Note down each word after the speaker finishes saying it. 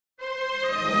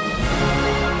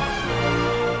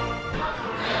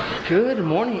Good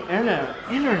morning, internet.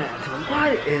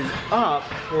 What is up?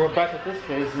 We're back at this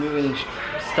place, moving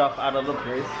stuff out of the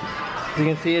place. As you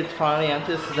can see, it's finally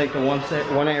empty. This is like the one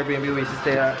Airbnb we used to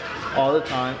stay at all the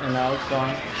time, and now it's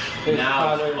gone.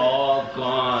 Now it's all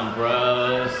gone,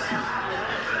 bros.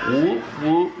 Whoop,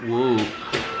 whoop, whoop.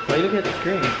 Why are you looking at the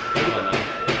screen?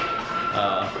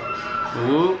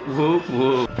 Whoop, whoop,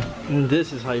 whoop. And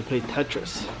this is how you play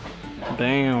Tetris.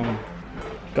 Bam.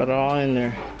 Got it all in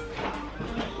there.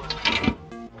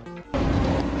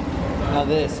 Now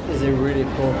this is a really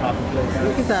cool coffee place.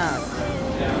 Look at that.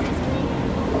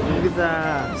 Look at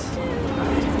that.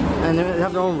 And they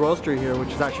have their own roastery here,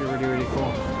 which is actually really, really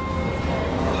cool.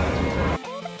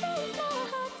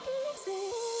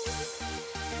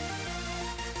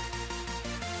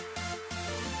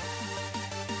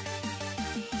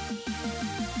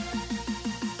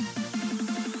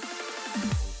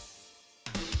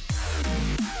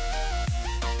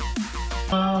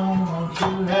 Won't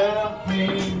you help me,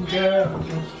 girl,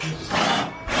 just to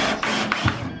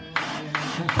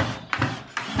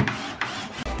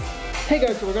Hey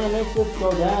guys, so we're gonna make this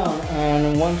go down,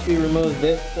 and once we remove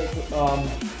this,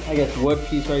 I guess wood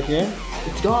piece right here,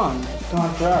 it's gone. It's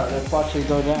gone forever. Let's watch it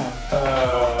go down.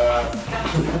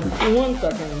 1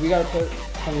 second, we gotta put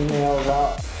some nails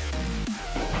out.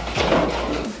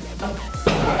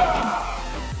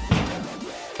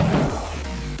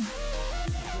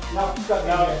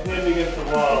 now it's pinned against the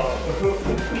wall.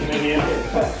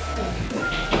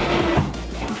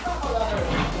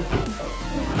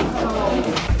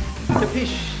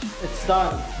 Capiche, it's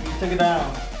done. We took it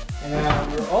down. And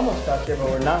we're almost stuck here, but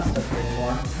we're not stuck here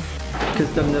anymore.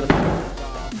 Because them little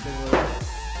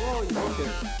whoa, you broke it.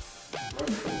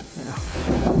 Yeah.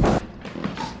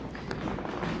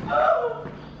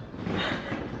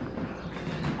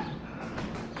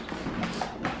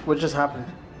 What just happened?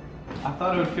 I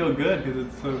thought it would feel good because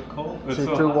it's so cold. It's So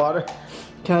so you threw hot. water?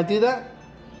 Can I do that?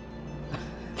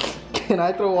 Can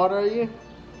I throw water at you?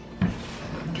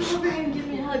 Come over here and give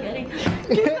me a hug, Eddie. Give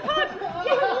me a hug!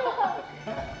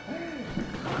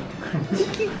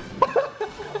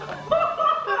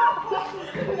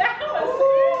 That was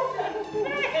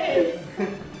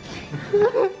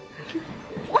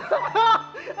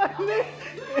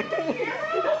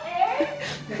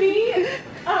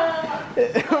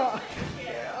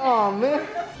Oh man.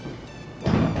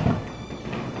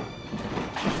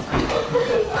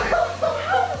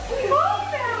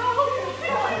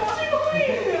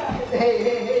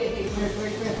 Hey,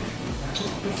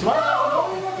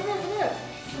 smile!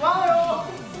 Smile!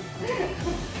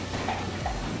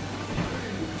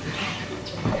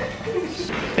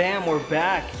 Bam, we're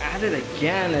back at it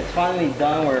again. It's finally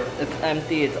done. It's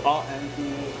empty. It's all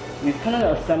empty. We've kind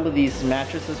of assembled these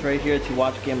mattresses right here to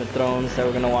watch Game of Thrones that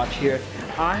we're gonna watch here.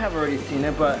 I have already seen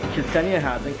it, but Ksenia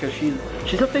hasn't because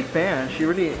she's a big fan. She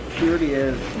really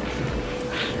is.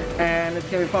 And it's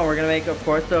gonna be fun. We're gonna make, of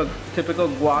course, the typical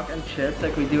guac and chips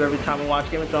like we do every time we watch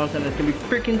Game of Thrones, and it's gonna be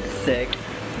freaking sick.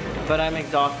 But I'm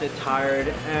exhausted, tired,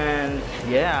 and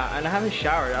yeah, and I haven't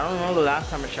showered. I don't know the last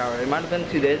time I showered. It might have been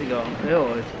 2 days ago.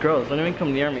 Ew, it's gross. Don't even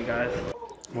come near me, guys.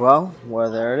 Well,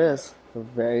 there it is. The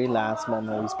very last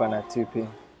moment we spent at 2P.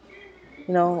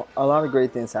 You know, a lot of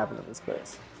great things happened in this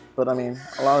place. But I mean,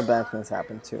 a lot of bad things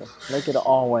happened too. Like it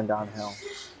all went downhill.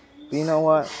 But you know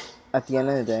what? At the end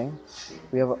of the day,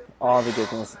 we have all the good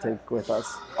things to take with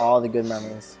us. All the good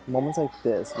memories. Moments like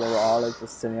this, where we're all like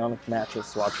just sitting on a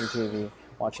mattress, watching TV,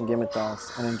 watching Game of Thrones,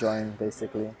 and enjoying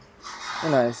basically a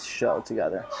nice show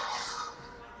together.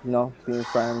 You know, being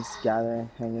friends, gathering,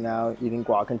 hanging out, eating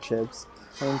guac and chips,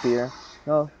 having beer.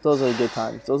 You know, those are the good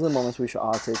times. Those are the moments we should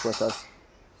all take with us.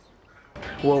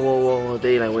 Whoa,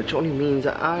 day language only means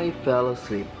that I fell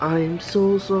asleep. I am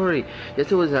so sorry.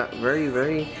 Yes, it was a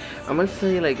very, I must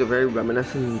say like a very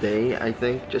reminiscent day, I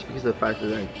think, just because of the fact that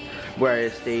like where I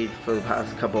stayed for the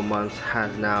past couple months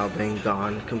has now been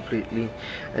gone completely,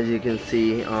 as you can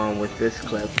see with this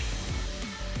clip.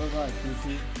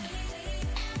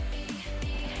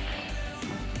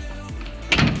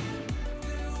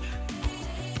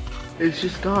 It's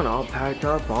just gone, all packed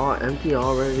up, all empty,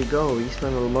 all ready to go. We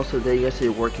spent most of the day yesterday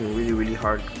working really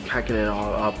hard, packing it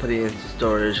all up, putting it into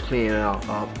storage, cleaning it all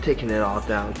up, taking it all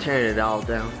down, tearing it all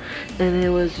down. And it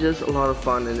was just a lot of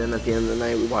fun. And then at the end of the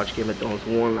night, we watched Game of Thrones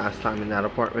one last time in that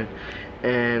apartment.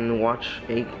 And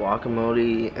ate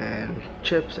guacamole and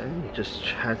chips and just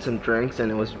had some drinks,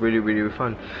 and it was really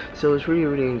fun. So it was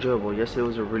really enjoyable. Yesterday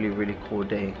was a really cool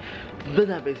day. But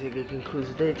that basically concludes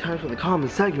the day. Time for the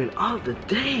comment segment of the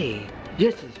day.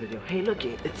 Yesterday's video. Hey, look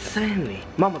it, it's Sandy.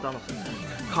 Mama Donaldson.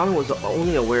 Colin was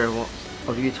only aware of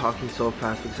of you talking so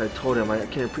fast because I told him I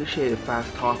can appreciate a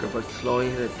fast talker, but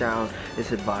slowing it down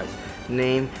is advice.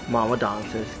 Name Mama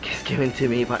Donaldson is given to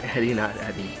me by Eddy, not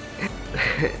Eddy.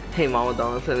 Hey, Mama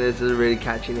Donaldson, this is a really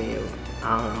catchy name.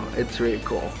 I don't know, it's really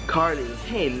cool. Carly,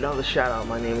 hey, love the shout out.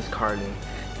 My name is Carly.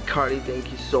 Carly,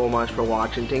 thank you so much for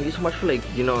watching. Thank you so much for like,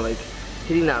 you know, like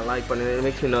hitting that like button. It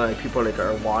makes me know that people like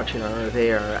are watching or are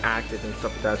there or active and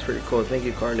stuff like that. That's pretty cool. Thank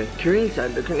you, Carly. Kareen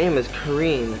said, her name is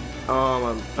Kareen.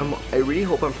 I really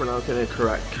hope I'm pronouncing it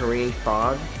correct. Kareen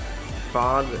Fod.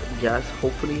 Fod, yes,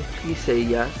 hopefully. Please say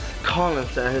yes. Colin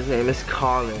said his name is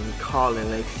Colin. Colin,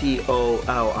 like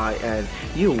C-O-L-I-N.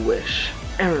 You wish.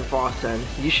 Aaron Foss said,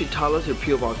 you should tell us your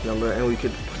P.O. Box number and we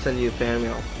could send you a fan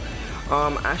mail.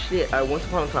 Actually, once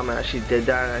upon a time I actually did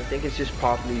that, and I think it's just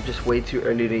probably just way too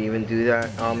early to even do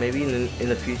that. Maybe in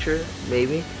the future,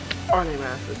 maybe. Arnie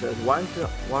Master says,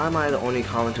 why am I the only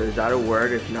commenter? Is that a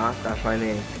word? If not, that's my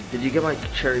name. Did you get my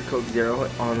Cherry Coke Zero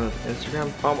on Instagram?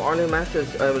 Arnie Master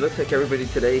says, it looks like everybody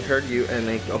today heard you, and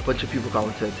like a bunch of people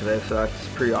commented today, so that's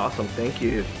pretty awesome. Thank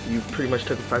you. You pretty much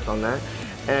took effect on that.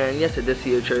 And yes, I did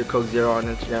see a Cherry Coke Zero on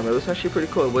Instagram. It was actually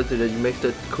pretty cool. It was that you mixed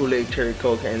the Kool-Aid Cherry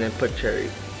Coke and then put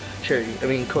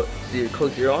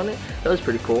Coke Zero on it. That was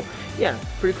pretty cool. Yeah,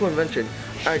 pretty cool invention.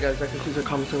 Alright guys, that concludes our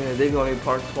comment segment of the day. If you want to be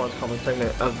part of the comment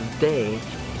segment of the day,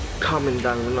 comment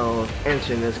down below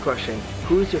answering this question.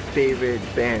 Who's your favorite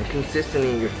band?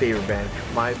 Consistently your favorite band.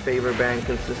 My favorite band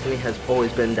consistently has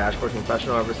always been Dashboard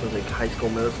Confessional ever since like high school,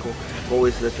 middle school. I've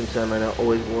always listened to them and I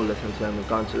always will listen to them. I've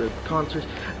gone to the concerts.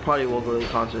 Probably will go to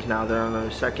the concerts now. They're on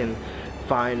their second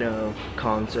final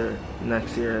concert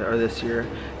next year or this year.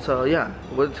 So yeah,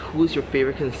 who's your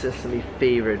favorite consistently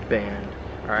favorite band?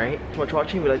 Alright, thanks so much for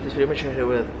watching. If you like this video, make sure to hit it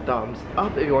with a thumbs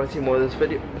up. If you want to see more of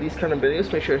these kind of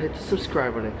videos, make sure to hit the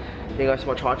subscribe button. Thank you guys so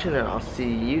much for watching, and I'll see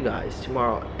you guys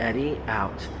tomorrow. Eddy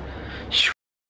out.